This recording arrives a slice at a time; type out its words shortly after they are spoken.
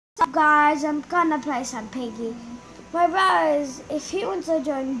Guys, I'm gonna play some Piggy. My brothers, if he wants to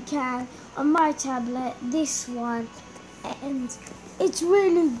join, he can on my tablet, this one, and it's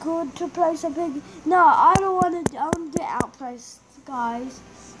really good to play some Piggy. No, I don't want to. I want to do Outpost, guys.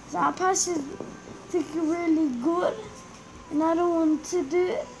 So Outpost is really good, and I don't want to do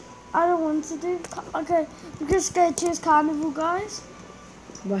it. I don't want to do. Okay, I'm just gonna choose Carnival, guys.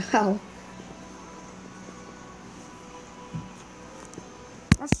 Wow.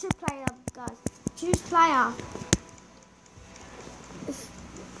 Let's choose player, guys. Choose player.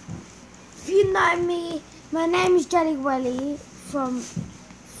 If you know me, my name is Jelly Welly from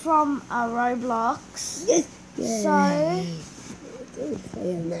Roblox. Yes. So,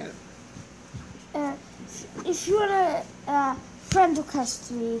 if you want to friend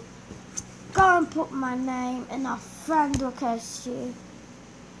request me, go and put my name and I'll friend request you.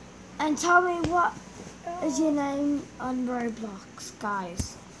 And tell me what is your name on Roblox,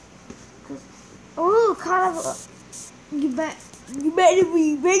 guys. Oh, kind of. You better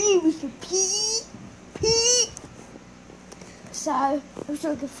be ready with your P. So I'm just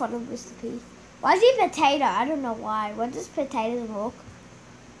making fun of Mr. P. Why is he potato? I don't know why. What does potato look?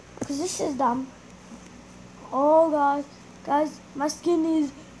 Because this is dumb. Oh guys, my skin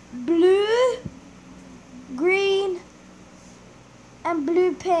is blue, green, and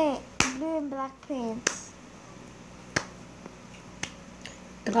blue and black pants.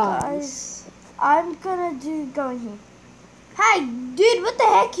 Guys, I'm gonna go in here. Hey, dude, what the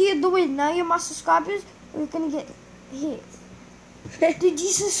heck are you doing? Now you're my subscribers. We're gonna get hit. Did you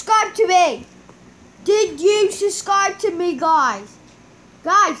subscribe to me? Did you subscribe to me, guys?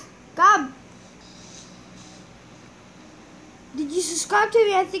 Guys, come. Did you subscribe to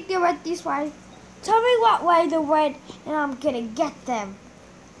me? I think they went this way. Tell me what way they went, and I'm gonna get them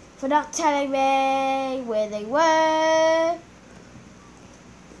for not telling me where they were.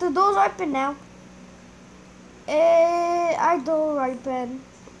 The door's open now. Our door open.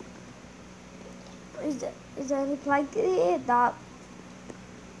 Is there any plank in here? No.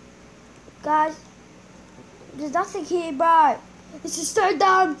 Guys, there's nothing here, bro. This is so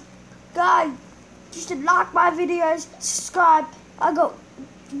dumb. Guys, just like my videos, subscribe. I got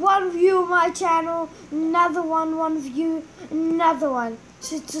one view on my channel, another one view, another one.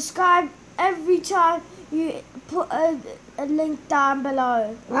 So subscribe every time you put a link down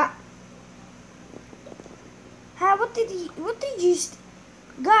below. What? Hey, what did you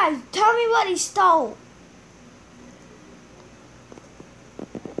guys, tell me what he stole.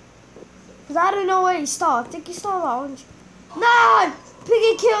 Because I don't know what he stole. I think he stole the orange. No!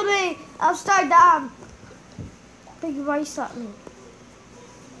 Piggy killed me! I'm stuck down. Piggy raced at me.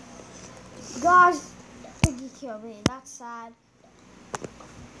 Guys, Piggy killed me. That's sad.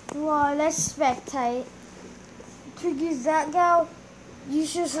 Well, let's spectate. Piggy's that girl. You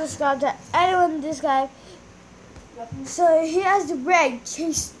should subscribe to anyone in this game. So he has the wrench. Do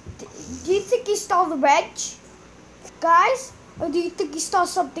you think he stole the wrench, guys? Or do you think he stole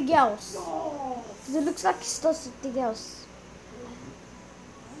something else? Because it looks like he stole something else.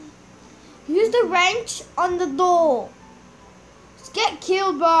 Use the wrench on the door. Just get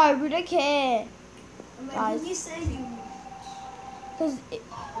killed, bro. We don't care. Guys. Because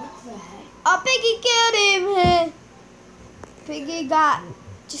oh, Piggy killed him. Piggy got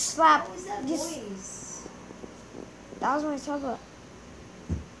just slapped. What was that voice? That was my tablet.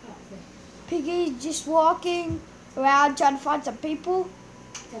 Piggy just walking around trying to find some people.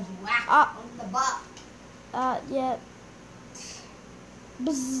 Just whack on the butt. Yeah.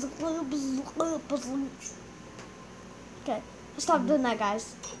 Okay, stop doing that,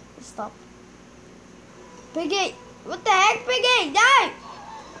 guys. Stop. Piggy, what the heck, Piggy? No!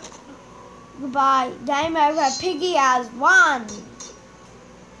 Goodbye. Game over. Piggy has won.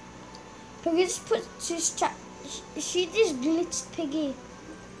 Piggy just put she just glitched Piggy.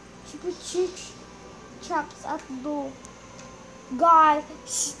 She put two traps at the door. Guys,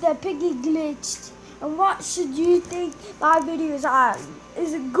 the Piggy glitched. And what should you think my videos are?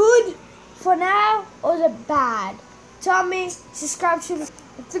 Is it good for now or is it bad? Tell me, subscribe to me.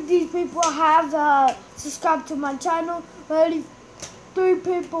 I think these people have subscribed to my channel. Only 3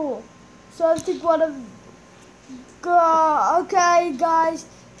 people. So I think one of okay guys,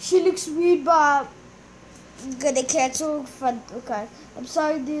 she looks weird but I'm gonna cancel for okay. I'm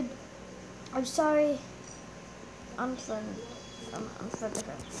sorry, dude. I'm sorry. I'm sorry.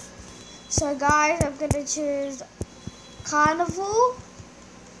 So guys, I'm gonna choose Carnival.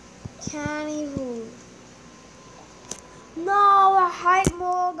 No, I hate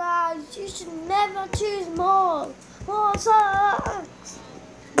more, guys. You should never choose more. More sucks.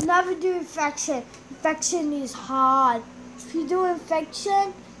 Never do infection. Infection is hard. If you do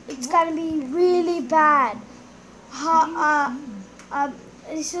infection, it's gonna be really bad.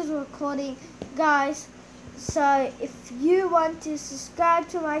 This is recording, guys. So if you want to subscribe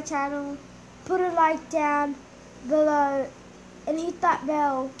to my channel, put a like down below and hit that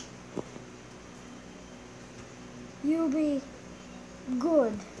bell. You'll be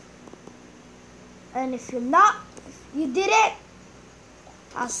good. And if you're not, if you did it,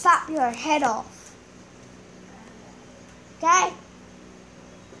 I'll slap your head off. Okay?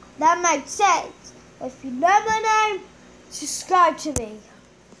 That makes sense. If you know my name, subscribe to me.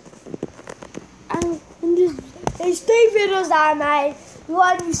 And there's 3 videos that I made.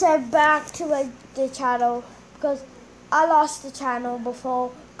 One you sent back to the channel because I lost the channel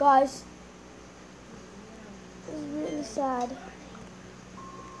before, guys. It's really sad.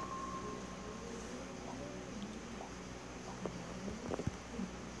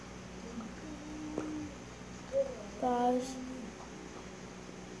 Guys.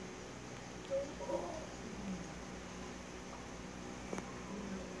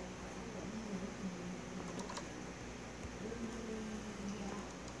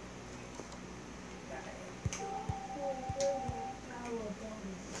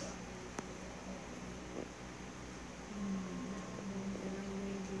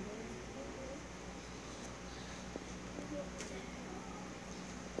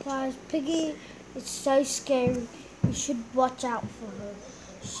 Guys, Piggy is so scary. You should watch out for her.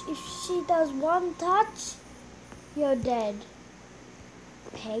 If she does one touch, you're dead.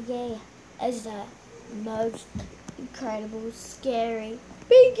 Piggy is the most incredible, scary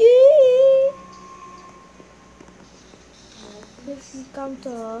Piggy. If you come to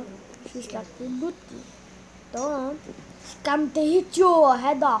her, she's like your booty. Don't. She's come to hit your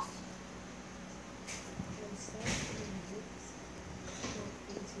head off.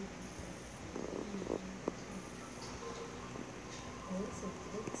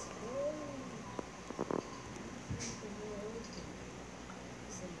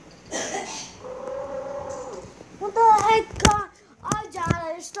 What the heck, God?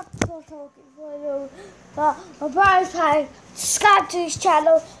 Stop talking for you. My brother's playing. Subscribe to his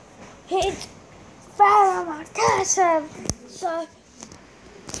channel. Hit follow my cousin. So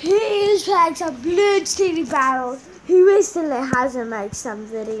he is playing some Bloons TV battles. He recently hasn't made some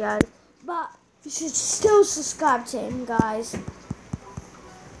videos, but you should still subscribe to him, guys.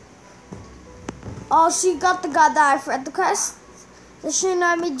 Oh, she got the guy that I friend request. Does she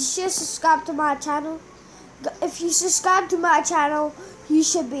know me? Does she subscribe to my channel? If you subscribe to my channel, you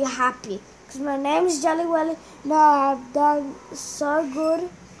should be happy. Because my name is Jelly Welly. Now I've done so good.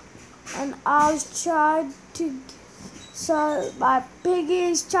 And I was trying to... So my Piggy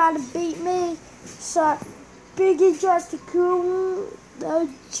is trying to beat me. So Piggy tries to kill me. Go.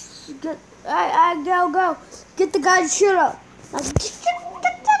 Get the gun, shoot up.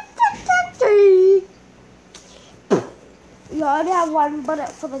 You only have 1 bullet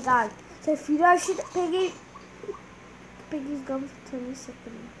for the gun. So if you don't shoot at Piggy, Piggy's gone for 20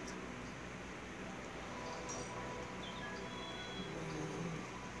 seconds.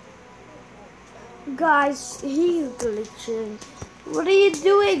 Guys, he's glitching. What are you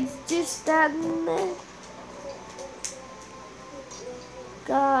doing? Just standing there.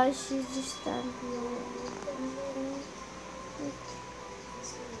 Guys, she's just standing there.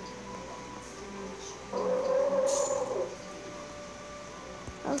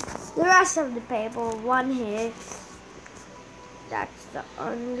 The rest of the paper, 1 here. That's the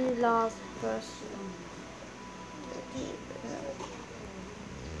only last person.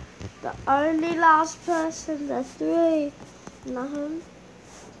 The only last person, the 3. Nothing.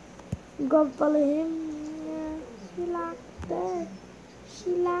 Go follow him. Yeah, she like that.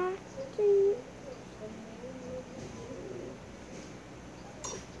 She like it.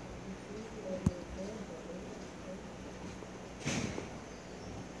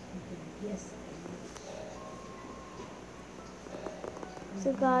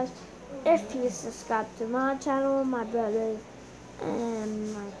 So guys, if you subscribe to my channel, my brothers,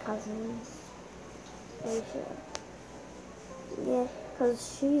 and my cousins, yeah,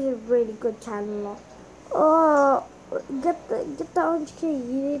 because she's a really good channel. Oh, get the orange key.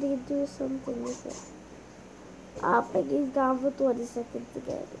 You need to do something with it. I think he's gone for 20 seconds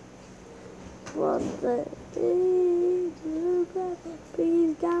again. What the? He's gone for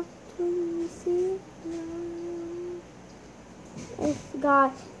 20 seconds.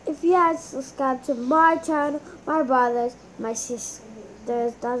 If you had subscribed to my channel, my brothers, my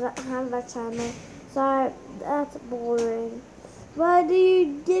sisters doesn't have a channel, so that's boring. But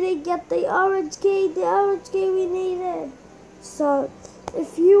you didn't get the orange key we needed. So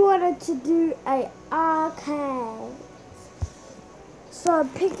if you wanted to do a arcade, So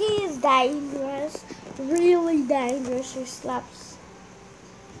Piggy is dangerous, really dangerous. He slaps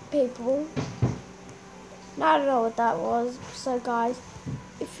people. I don't know what that was. So guys,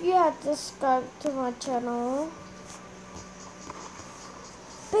 if you had to subscribe to my channel,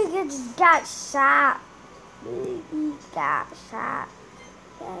 Piggy just got shot. Piggy got shot.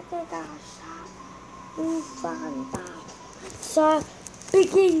 Piggy got shot. We found out. So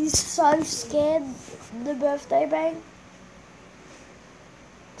Piggy's so scared. The birthday bang.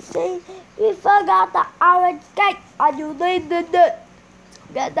 See, we forgot the orange cake. And you need to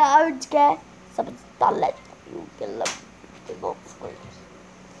get the orange cake. Someone stole it. You can look. It's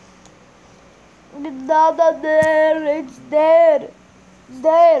not there. It's there. It's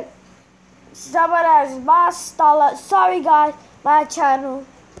there. Someone has stole it. Sorry, guys. My channel.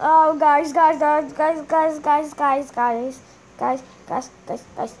 Oh, guys. Guys.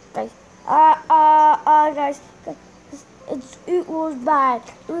 It was bad.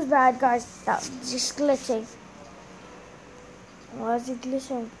 It was bad, guys. That was just glitching. Why is it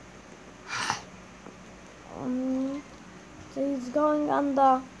glitching? So he's going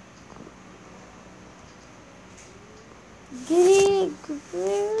under. Giddy,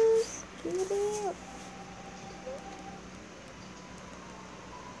 Bruce, giddy.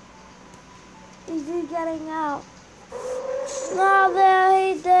 Is he getting out? No, there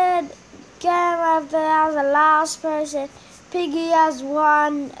he did. Game after that was the last person. Piggy has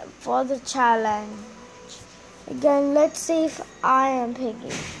won for the challenge. Again, let's see if I am Piggy.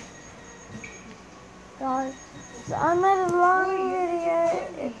 Guys, so I made a long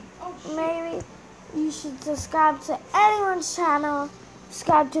video. Maybe you should subscribe to anyone's channel.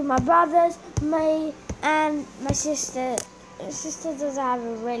 Subscribe to my brothers, me, and my sister. My sister doesn't have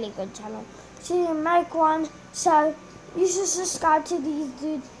a really good channel. She didn't make one, so you should subscribe to these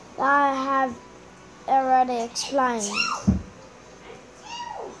dudes that I have already explained.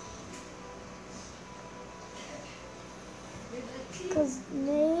 Because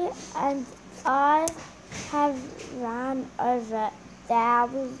me and I have ran over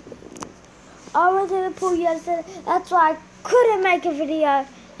thousands. I went to the pool yesterday. That's why I couldn't make a video,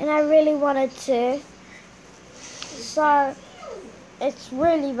 and I really wanted to. So it's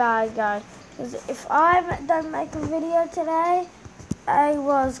really bad, guys. Because if I don't make a video today, I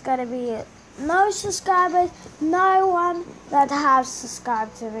was gonna be no subscribers, no one that has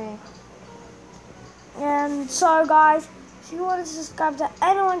subscribed to me. And so, guys, if you want to subscribe to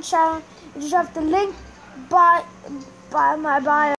anyone's channel, you just have to link by my bio.